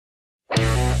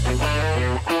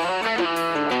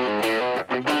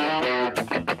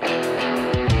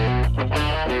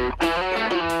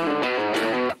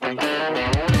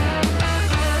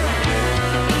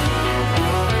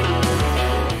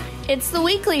the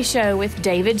Weekly Show with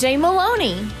David J.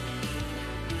 Maloney.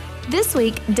 This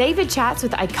week, David chats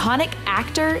with iconic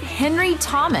actor Henry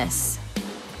Thomas.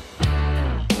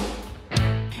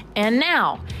 And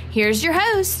now, here's your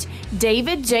host,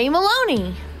 David J.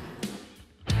 Maloney.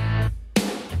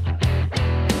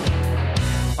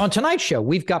 On tonight's show,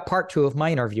 we've got part 2 of my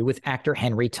interview with actor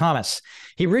Henry Thomas.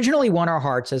 He originally won our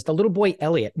hearts as the little boy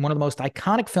Elliot in one of the most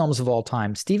iconic films of all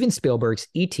time, Steven Spielberg's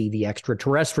E.T. the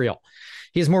Extraterrestrial.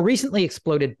 He has more recently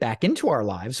exploded back into our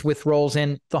lives with roles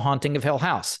in The Haunting of Hill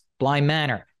House, Bly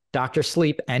Manor, Dr.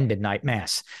 Sleep, and Midnight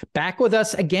Mass. Back with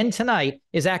us again tonight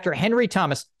is actor Henry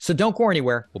Thomas, so don't go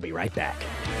anywhere. We'll be right back.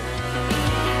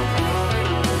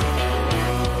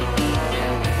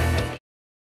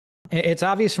 It's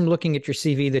obvious from looking at your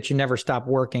CV that you never stopped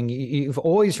working. You've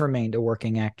always remained a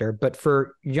working actor. But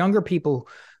for younger people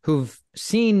who've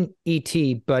seen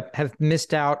E.T. but have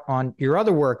missed out on your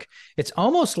other work, it's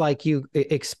almost like you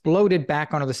exploded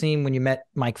back onto the scene when you met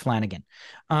Mike Flanagan.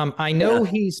 I know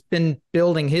he's been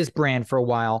building his brand for a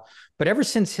while, but ever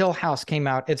since Hill House came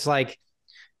out, it's like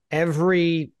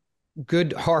every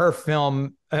good horror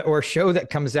film or show that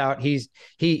comes out,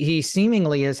 he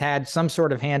seemingly has had some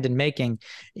sort of hand in making.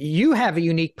 You have a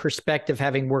unique perspective,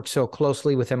 having worked so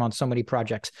closely with him on so many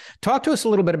projects. Talk to us a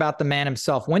little bit about the man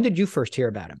himself. When did you first hear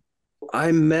about him?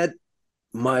 I met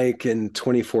Mike in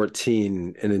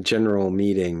 2014 in a general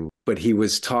meeting, but he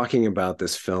was talking about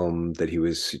this film that he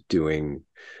was doing,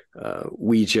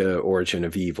 Ouija, Origin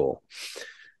of Evil,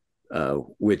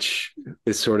 which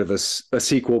is sort of a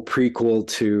sequel, prequel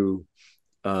to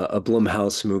a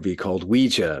Blumhouse movie called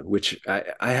Ouija, which I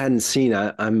hadn't seen.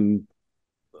 I'm,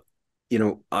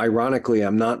 ironically,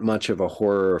 I'm not much of a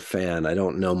horror fan. I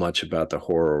don't know much about the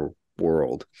horror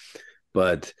world,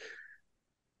 but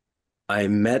I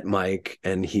met Mike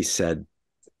and he said,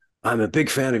 I'm a big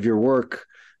fan of your work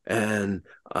and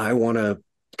I want to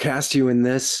cast you in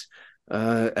this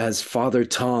as Father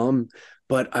Tom,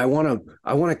 but I want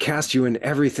to cast you in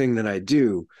everything that I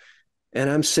do. And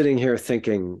I'm sitting here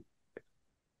thinking,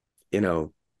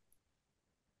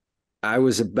 I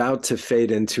was about to fade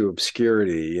into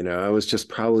obscurity. I was just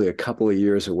probably a couple of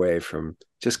years away from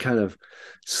just kind of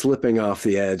slipping off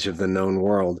the edge of the known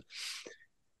world.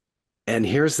 And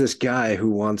here's this guy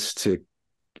who wants to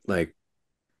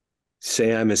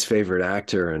say I'm his favorite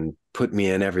actor and put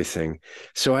me in everything.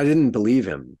 So I didn't believe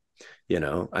him.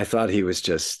 I thought he was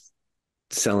just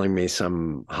selling me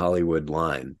some Hollywood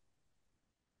line.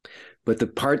 But the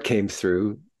part came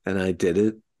through and I did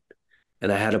it.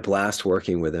 And I had a blast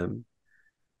working with him.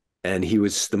 And he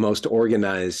was the most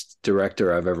organized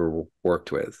director I've ever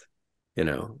worked with.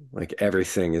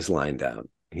 Everything is lined out.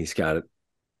 He's got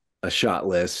a shot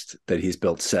list that he's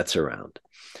built sets around.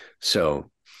 So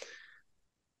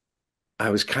I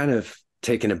was kind of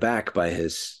taken aback by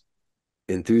his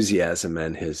enthusiasm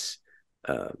and his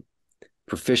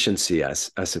proficiency, I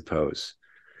suppose.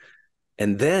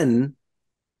 And then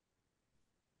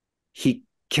he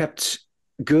kept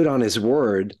good on his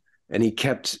word and he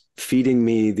kept feeding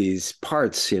me these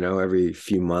parts. Every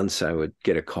few months I would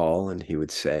get a call and he would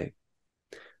say,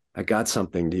 I got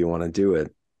something, do you want to do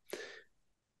it?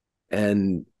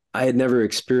 And I had never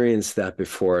experienced that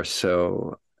before,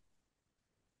 so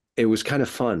it was kind of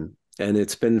fun. And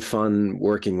it's been fun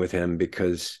working with him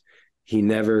because he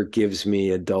never gives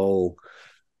me a dull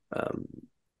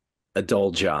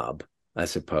job, I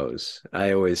suppose.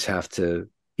 I always have to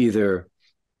either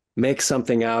make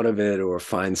something out of it or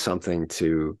find something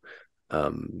to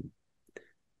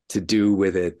do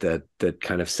with it that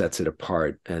kind of sets it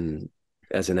apart. And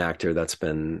as an actor, that's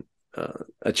been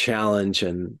a challenge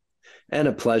and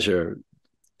a pleasure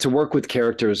to work with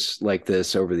characters like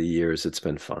this over the years. It's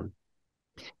been fun.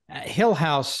 Hill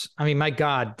House, I mean, my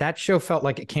God, that show felt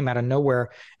like it came out of nowhere.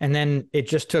 And then it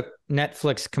just took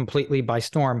Netflix completely by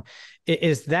storm.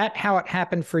 Is that how it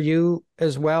happened for you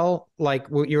as well? Like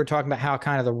what you were talking about, how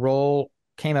kind of the role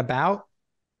came about?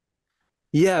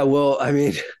 Yeah, well, I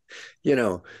mean,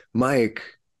 Mike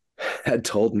had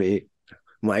told me,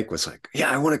 Mike was like, yeah,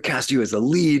 I want to cast you as a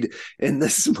lead in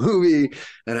this movie.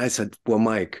 And I said, well,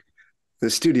 Mike, the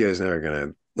studio is never going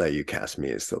to let you cast me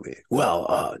as the lead.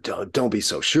 Well, don't be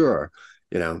so sure,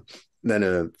 Then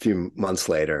a few months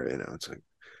later, it's like,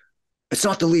 it's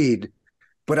not the lead,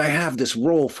 but I have this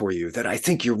role for you that I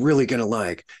think you're really going to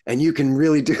like, and you can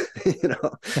really do,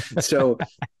 So,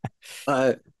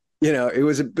 it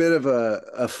was a bit of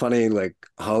a funny,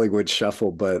 Hollywood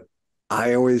shuffle, but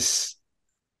I always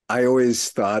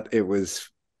thought it was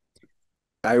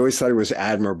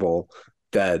admirable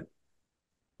that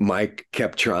Mike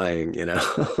kept trying,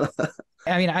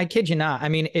 I mean, I kid you not. I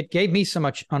mean, it gave me so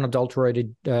much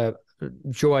unadulterated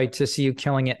joy to see you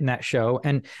killing it in that show.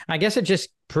 And I guess it just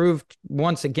proved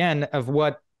once again of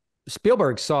what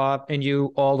Spielberg saw in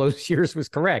you all those years was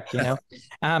correct, you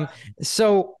know?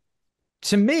 So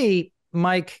to me,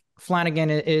 Mike Flanagan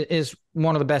is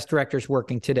one of the best directors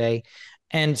working today.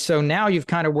 And so now you've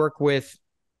kind of worked with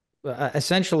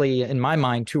essentially, in my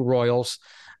mind, two royals.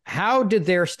 How did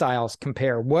their styles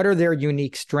compare? What are their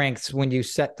unique strengths when you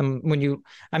set them,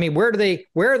 where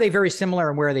are they very similar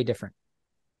and where are they different?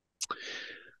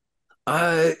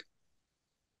 I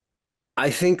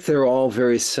think they're all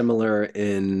very similar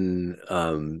in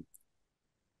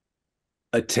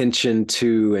attention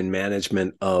to and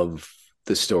management of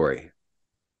the story.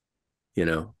 You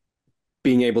know,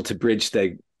 being able to bridge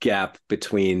the gap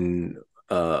between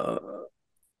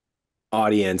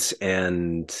audience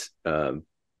and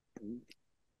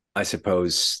I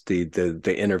suppose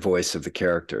the inner voice of the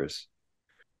characters.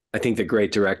 I think the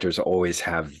great directors always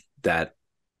have that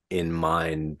in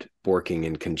mind, working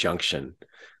in conjunction,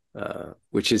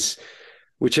 which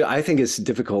I think is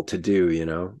difficult to do. You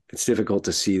know, it's difficult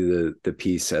to see the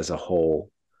piece as a whole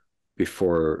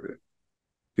before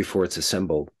it's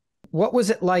assembled. What was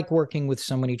it like working with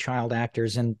so many child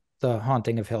actors in The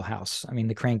Haunting of Hill House? I mean,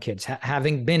 the Crane Kids,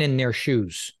 having been in their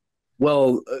shoes.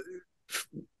 Well,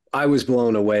 I was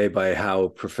blown away by how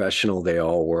professional they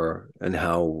all were and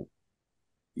how,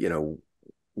 you know,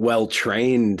 well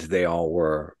trained they all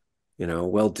were, you know,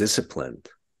 well disciplined.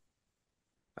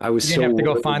 I was You didn't have to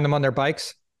go find them on their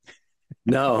bikes.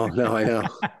 No, I know.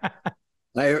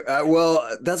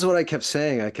 Well, that's what I kept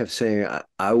saying. I kept saying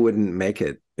I wouldn't make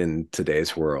it in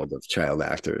today's world of child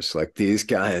actors. Like these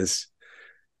guys,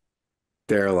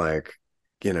 they're like,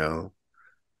 you know,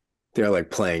 they're like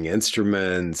playing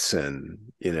instruments and,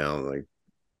 you know, like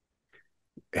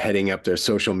heading up their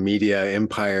social media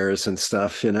empires and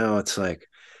stuff. You know, it's like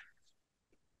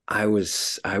I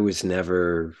was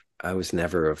never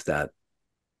of that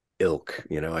ilk.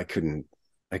 You know, I couldn't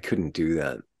do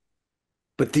that.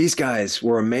 But these guys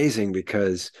were amazing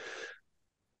because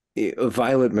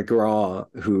Violet McGraw,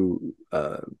 who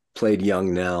played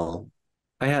young Nell,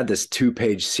 I had this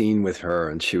 2-page scene with her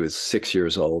and she was 6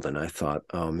 years old. And I thought,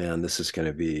 oh man, this is going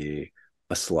to be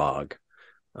a slog.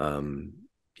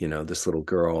 You know, this little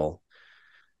girl,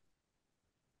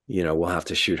 you know, we'll have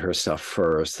to shoot her stuff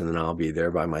first and then I'll be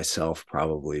there by myself,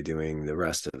 probably doing the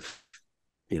rest of,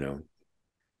 you know,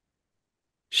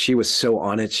 she was so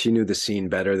on it. She knew the scene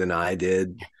better than I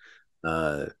did.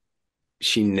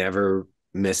 She never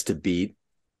missed a beat.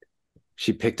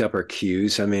 She picked up her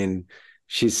cues. I mean,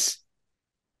 she's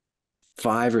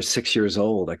 5 or 6 years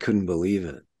old. I couldn't believe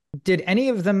it. Did any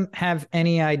of them have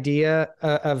any idea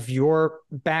of your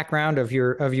background, of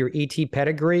your ET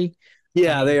pedigree?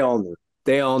 Yeah, they all knew.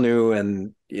 They all knew,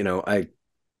 and you know,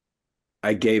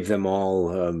 I gave them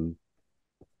all.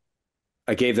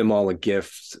 I gave them all a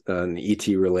gift, an ET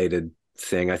related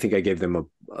thing. I think I gave them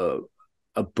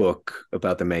a book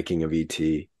about the making of ET,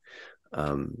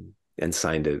 and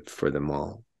signed it for them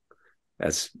all,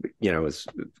 as you know, as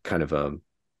kind of a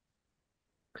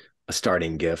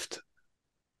starting gift.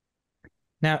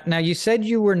 Now you said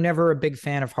you were never a big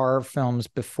fan of horror films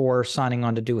before signing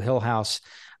on to do Hill House.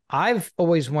 I've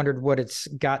always wondered what it's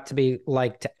got to be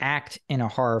like to act in a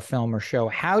horror film or show.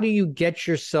 How do you get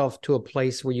yourself to a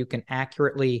place where you can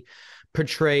accurately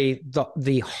portray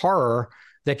the horror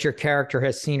that your character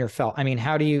has seen or felt? I mean,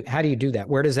 how do you do that?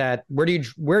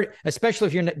 Where especially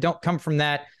if you don't come from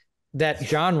that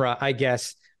genre, I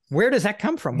guess, where does that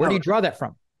come from? Where do you draw that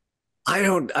from?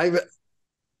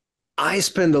 I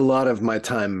spend a lot of my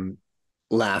time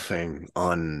laughing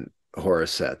on horror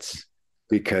sets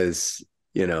because,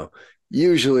 you know,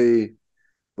 usually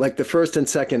like the first and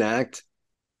second act,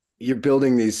 you're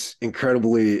building these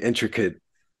incredibly intricate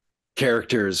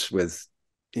characters with,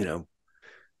 you know,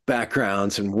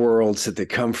 backgrounds and worlds that they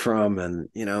come from. And,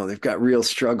 you know, they've got real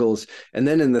struggles. And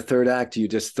then in the third act, you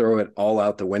just throw it all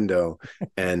out the window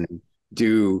and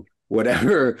do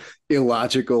whatever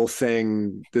illogical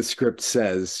thing the script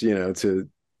says, you know, to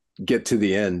get to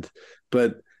the end.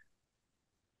 But,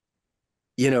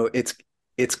 you know,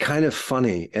 it's kind of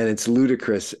funny and it's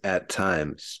ludicrous at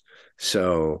times.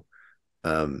 So,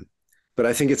 but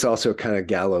I think it's also kind of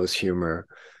gallows humor,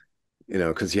 you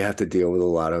know, because you have to deal with a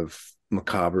lot of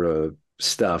macabre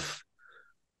stuff.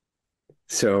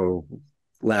 So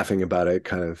laughing about it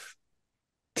kind of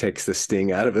takes the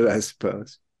sting out of it, I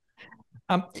suppose.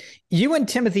 You and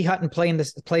Timothy Hutton play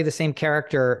the same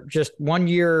character, just 1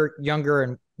 year younger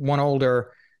and one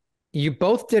older. You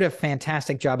both did a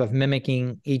fantastic job of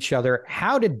mimicking each other.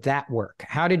 How did that work?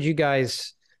 How did you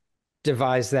guys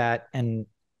devise that, and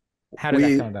how did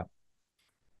that come about?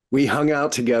 We hung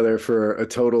out together for a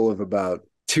total of about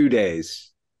 2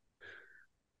 days.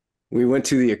 We went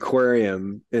to the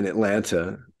aquarium in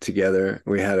Atlanta together.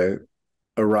 We had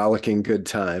a rollicking good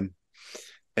time.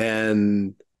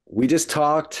 And we just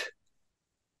talked.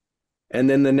 And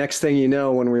then the next thing you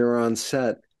know, when we were on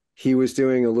set, he was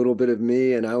doing a little bit of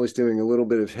me and I was doing a little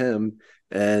bit of him.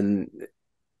 And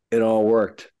it all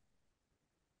worked.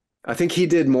 I think he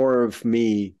did more of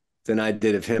me than I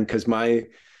did of him because my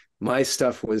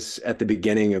stuff was at the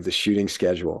beginning of the shooting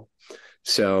schedule.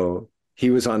 So he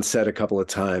was on set a couple of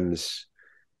times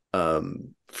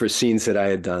for scenes that I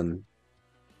had done.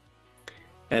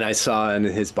 And I saw in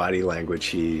his body language,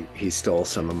 he stole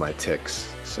some of my tics.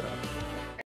 So,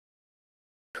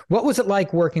 what was it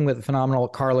like working with the phenomenal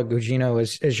Carla Gugino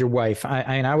as your wife?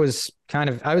 I was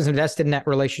invested in that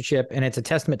relationship, and it's a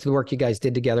testament to the work you guys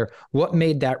did together. What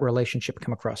made that relationship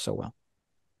come across so well?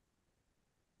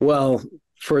 Well,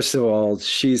 first of all,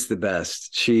 she's the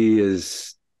best. She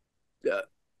is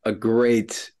a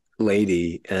great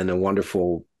lady and a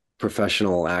wonderful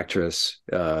professional actress.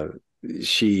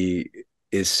 She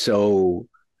is so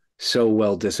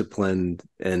well disciplined,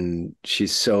 and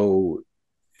she's so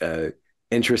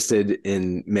interested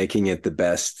in making it the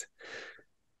best.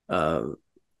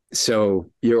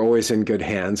 So you're always in good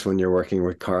hands when you're working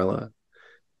with Carla.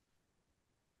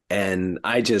 And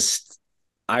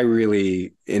I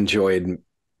really enjoyed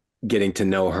getting to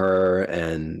know her,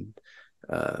 and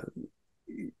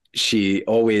she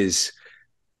always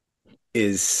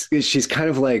she's kind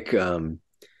of like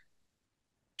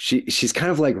she's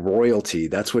kind of like royalty.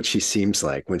 That's what she seems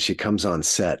like when she comes on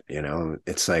set.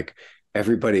 It's like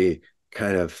everybody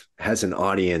kind of has an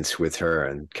audience with her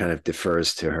and kind of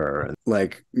defers to her, and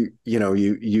like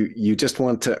you just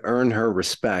want to earn her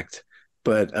respect,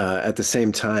 but at the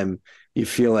same time you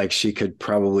feel like she could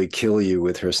probably kill you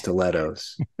with her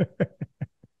stilettos.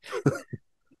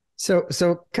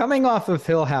 So coming off of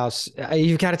Hill House,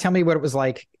 you've got to tell me what it was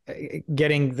like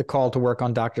getting the call to work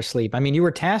on Dr. Sleep. I mean, you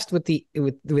were tasked with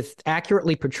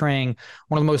accurately portraying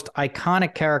one of the most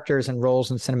iconic characters and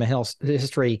roles in cinema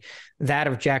history, that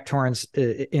of Jack Torrance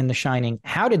in The Shining.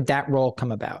 How did that role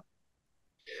come about?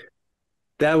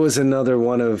 That was another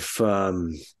one of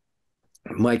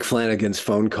Mike Flanagan's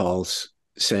phone calls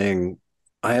saying,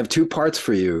 I have 2 parts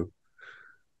for you.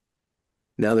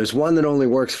 Now, there's one that only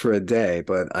works for a day,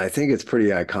 but I think it's pretty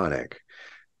iconic.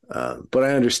 But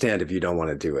I understand if you don't want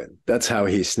to do it. That's how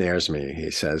he snares me.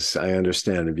 He says, I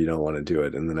understand if you don't want to do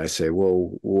it. And then I say,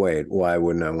 well, wait, why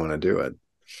wouldn't I want to do it?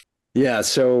 Yeah,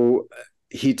 so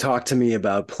he talked to me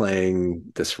about playing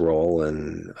this role,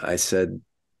 and I said,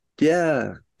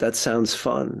 yeah, that sounds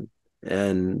fun.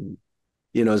 And,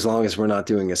 as long as we're not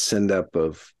doing a send-up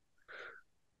of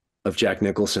Jack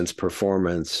Nicholson's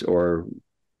performance or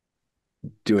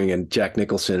doing a Jack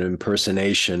Nicholson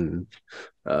impersonation.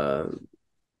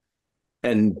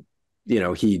 And,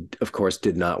 he, of course,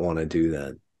 did not want to do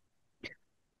that.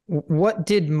 What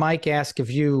did Mike ask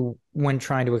of you when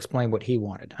trying to explain what he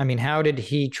wanted? I mean, how did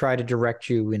he try to direct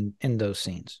you in those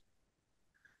scenes?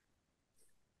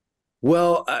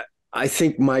 Well, I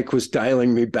think Mike was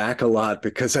dialing me back a lot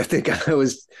because I think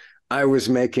I was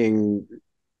making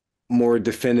more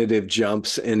definitive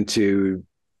jumps into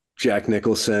Jack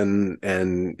Nicholson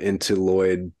and into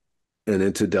Lloyd and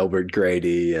into Delbert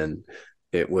Grady. And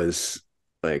it was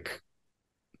like,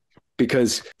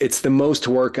 because it's the most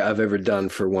work I've ever done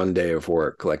for one day of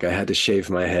work. Like, I had to shave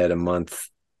my head a month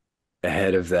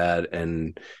ahead of that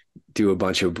and do a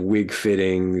bunch of wig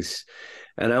fittings.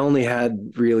 And I only had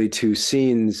really 2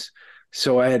 scenes.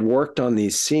 So I had worked on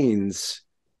these scenes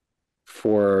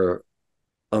for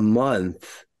a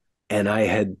month, and I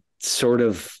had sort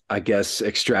of, I guess,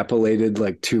 extrapolated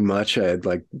like too much. I had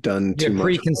like done too much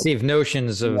preconceived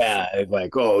notions of,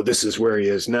 like, oh, this is where he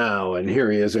is now, and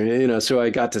here he is, so I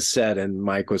got to set, and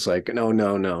Mike was like, no,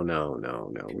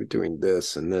 we're doing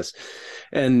this and this.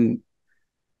 And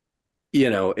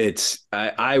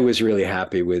I was really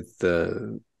happy with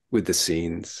the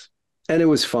scenes, and it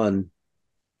was fun,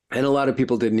 and a lot of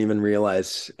people didn't even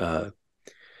realize that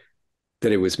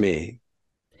it was me.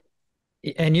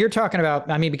 And you're talking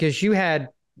about, I mean, because you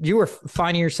were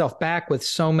finding yourself back with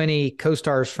so many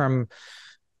co-stars from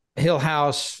Hill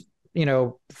House,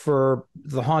 for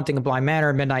The Haunting of Bly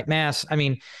Manor, Midnight Mass. I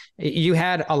mean, you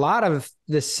had a lot of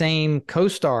the same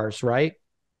co-stars, right?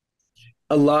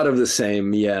 A lot of the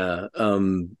same, yeah.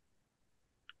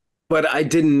 But I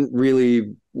didn't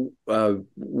really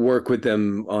work with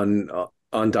them on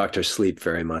on Dr. Sleep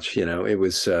very much. It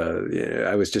was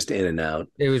I was just in and out.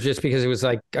 It was just because it was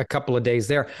like a couple of days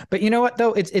there. But you know what,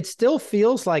 though? It still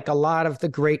feels like a lot of the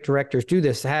great directors do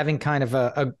this, having kind of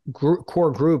a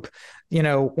core group.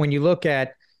 When you look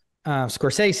at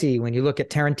Scorsese, when you look at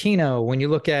Tarantino, when you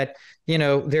look at,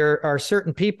 there are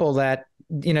certain people that,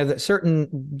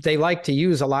 they like to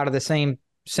use a lot of the same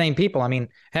people. I mean,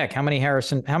 heck, how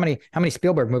many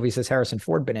Spielberg movies has Harrison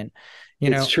Ford been in?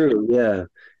 It's true. Yeah.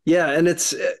 Yeah. And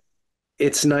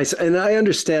it's nice. And I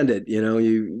understand it.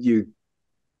 You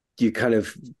kind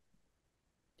of,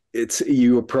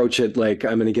 you approach it like,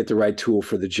 I'm going to get the right tool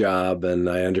for the job. And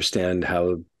I understand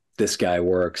how this guy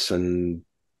works, and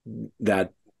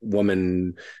that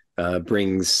woman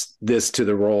brings this to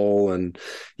the role. And,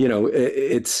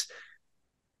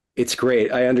 it's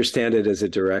great. I understand it as a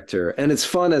director, and it's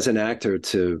fun as an actor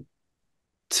to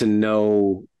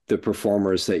know the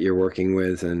performers that you're working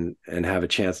with, and have a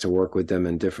chance to work with them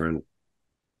in different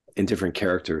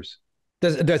characters.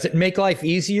 Does it make life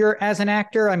easier as an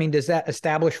actor? I mean, does that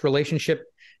established relationship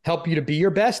help you to be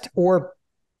your best, or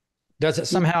does it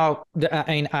somehow? I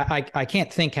mean, I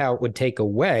can't think how it would take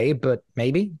away, but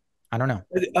maybe. I don't know.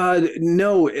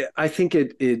 No, I think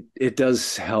it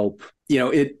does help.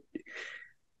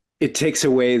 It takes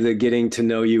away the getting to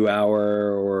know you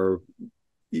hour, or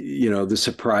the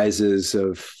surprises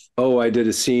of, oh, I did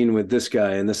a scene with this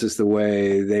guy and this is the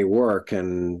way they work,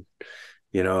 and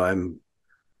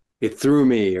it threw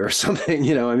me or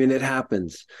something. I mean, it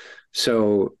happens.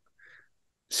 So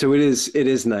it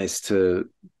is nice to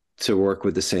work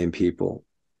with the same people,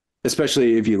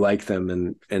 especially if you like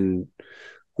them. And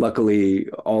luckily,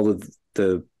 all of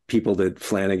the people that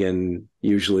Flanagan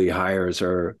usually hires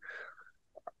are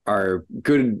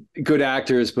good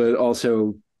actors, but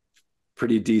also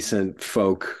pretty decent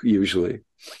folk usually.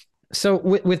 So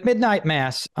with Midnight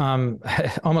Mass,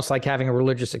 almost like having a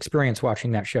religious experience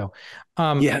watching that show.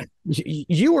 Yeah,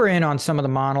 you were in on some of the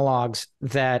monologues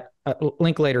that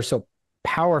Linklater so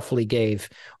powerfully gave.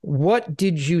 What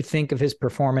did you think of his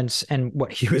performance and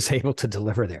what he was able to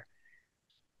deliver there?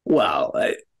 Well,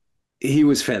 he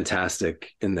was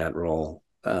fantastic in that role,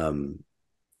 and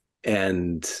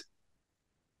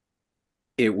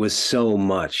it was so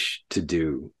much to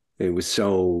do. It was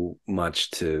so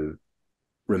much to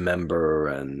remember,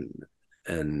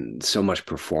 and so much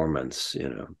performance,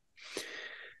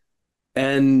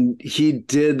 and he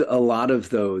did a lot of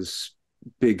those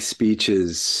big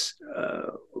speeches,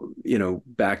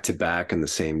 back to back in the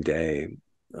same day.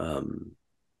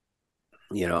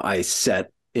 I sat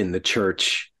in the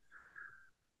church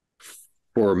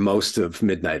for most of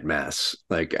Midnight Mass,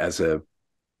 like as a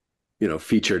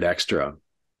featured extra,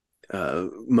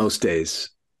 most days.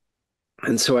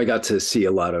 And so I got to see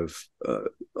a lot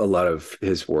of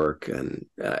his work, and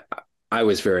I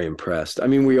was very impressed. I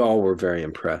mean, we all were very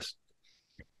impressed.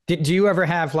 Do you ever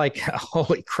have like,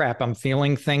 holy crap, I'm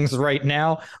feeling things right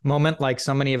now moment, like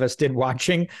so many of us did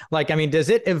watching? Like, I mean,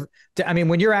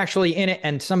 when you're actually in it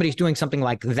and somebody's doing something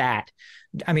like that,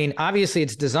 I mean, obviously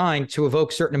it's designed to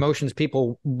evoke certain emotions,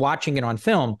 people watching it on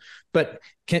film, but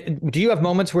do you have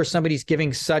moments where somebody's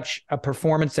giving such a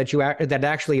performance that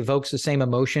actually evokes the same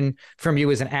emotion from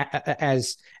you as an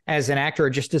actor, or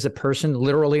just as a person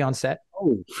literally on set?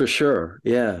 Oh, for sure.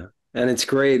 Yeah. And it's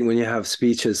great when you have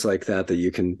speeches like that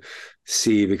you can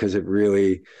see, because it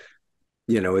really,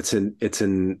 it's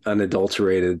an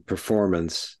unadulterated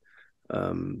performance.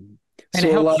 And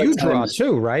it helps you draw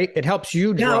too, right? It helps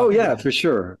you draw. Oh, yeah, for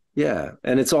sure. Yeah.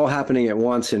 And it's all happening at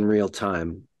once in real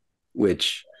time,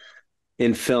 which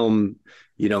in film,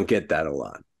 you don't get that a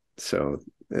lot. So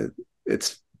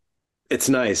it's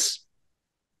nice.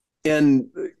 And,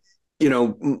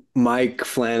 Mike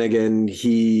Flanagan,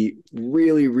 he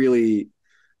really, really,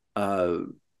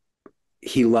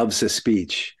 he loves a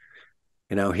speech,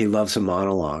 he loves a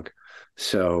monologue.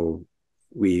 So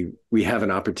we have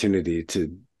an opportunity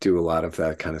to do a lot of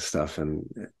that kind of stuff, and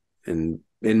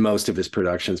in most of his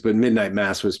productions, but Midnight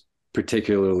Mass was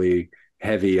particularly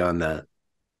heavy on that.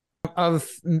 Of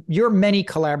your many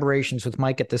collaborations with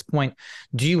Mike at this point,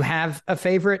 do you have a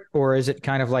favorite, or is it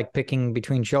kind of like picking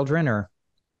between children? Or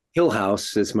Hill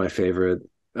House is my favorite,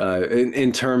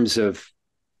 in terms of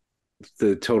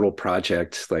the total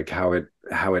project, like how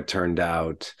it turned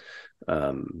out.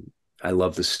 I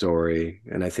love the story,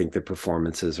 and I think the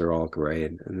performances are all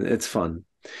great, and it's fun.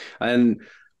 And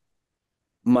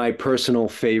my personal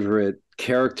favorite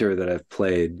character that I've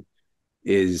played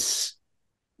is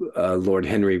Lord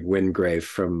Henry Wingrave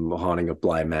from Haunting of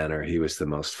Bly Manor. He was the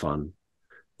most fun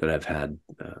that I've had.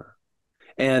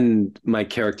 And my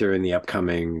character in the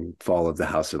upcoming Fall of the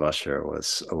House of Usher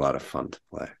was a lot of fun to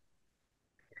play.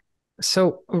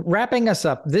 So wrapping us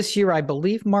up, this year, I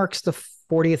believe, marks the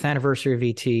 40th anniversary of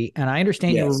ET. And I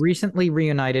understand you were Yes. recently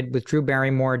reunited with Drew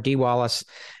Barrymore, Dee Wallace,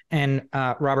 and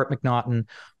Robert McNaughton.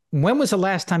 When was the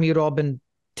last time you'd all been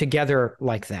together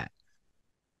like that?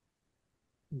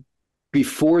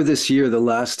 Before this year, the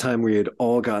last time we had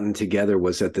all gotten together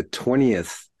was at the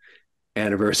 20th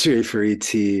anniversary for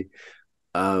ET,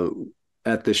 uh,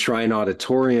 at the Shrine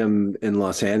Auditorium in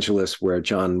Los Angeles, where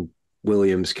John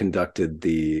Williams conducted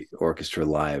the orchestra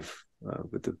live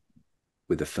with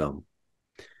the film,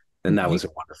 and that was a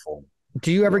wonderful.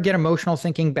 Do you ever get emotional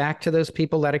thinking back to those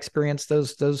people that experienced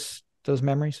those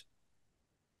memories?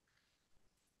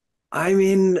 I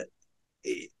mean,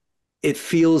 it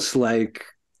feels like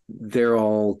they're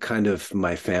all kind of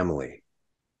my family,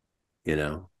 you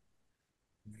know.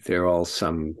 They're all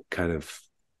some kind of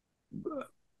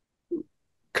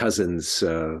cousins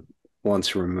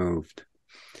once removed,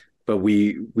 but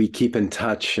we keep in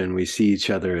touch and we see each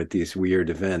other at these weird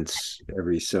events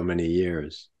every so many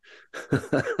years.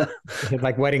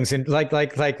 Like weddings and like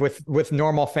with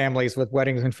normal families with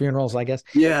weddings and funerals, I guess.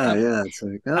 Yeah, it's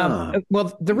like,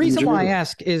 well, the reason why I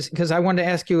ask is because I wanted to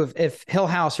ask you if Hill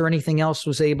House or anything else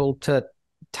was able to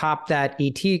top that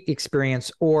ET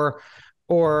experience, or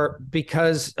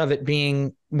because of it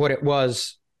being what it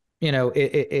was,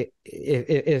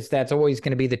 if that's always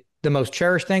going to be the most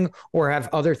cherished thing, or have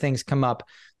other things come up,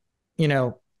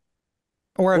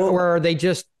 or are they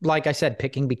just, like I said,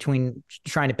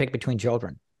 trying to pick between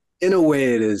children? In a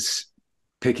way, it is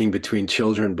picking between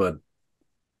children, but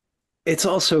it's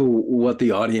also what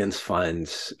the audience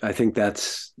finds. I think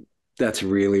that's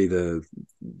really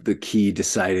the key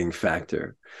deciding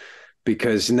factor,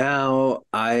 because now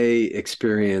I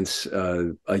experience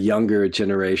a younger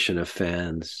generation of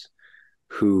fans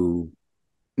who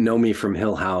know me from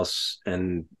Hill House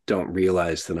and don't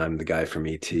realize that I'm the guy from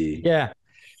ET. Yeah.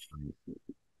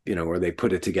 Or they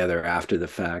put it together after the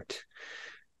fact.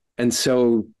 And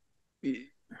so, if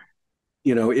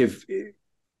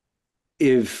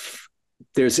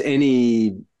there's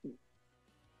any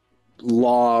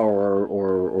law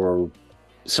or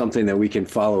something that we can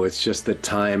follow, it's just that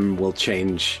time will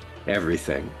change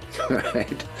everything,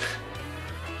 right?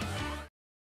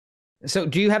 So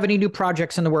do you have any new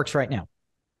projects in the works right now?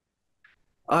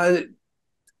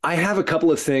 I have a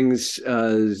couple of things,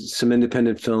 some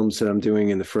independent films that I'm doing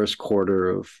in the first quarter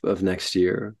of next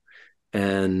year.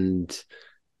 And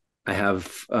I have,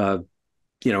 Fall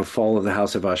of the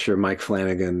House of Usher. Mike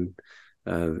Flanagan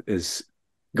is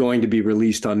going to be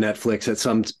released on Netflix at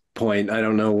some point. I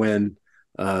don't know when,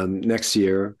 next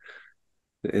year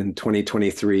in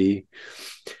 2023.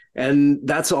 And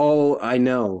that's all I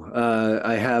know.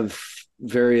 I have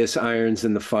various irons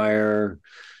in the fire.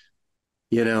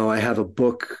 I have a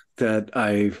book that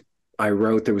I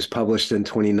wrote that was published in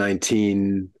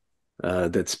 2019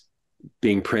 that's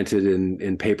being printed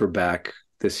in paperback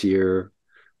this year.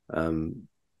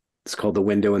 It's called The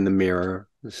Window in the Mirror.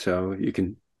 So you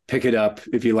can pick it up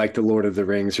if you like The Lord of the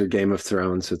Rings or Game of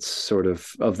Thrones. It's sort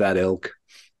of that ilk.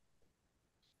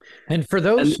 And for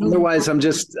those, otherwise I'm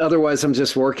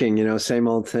just working, same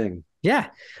old thing. Yeah.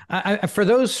 For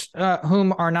those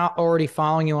whom are not already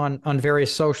following you on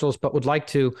various socials, but would like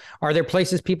to, are there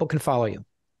places people can follow you?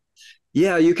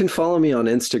 Yeah, you can follow me on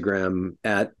Instagram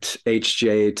at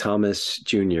HJ Thomas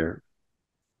Jr.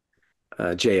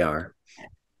 JR.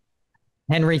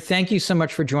 Henry, thank you so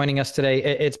much for joining us today.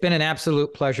 It's been an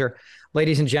absolute pleasure.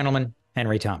 Ladies and gentlemen,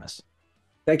 Henry Thomas.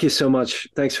 Thank you so much.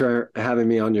 Thanks for having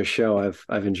me on your show.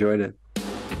 I've enjoyed it.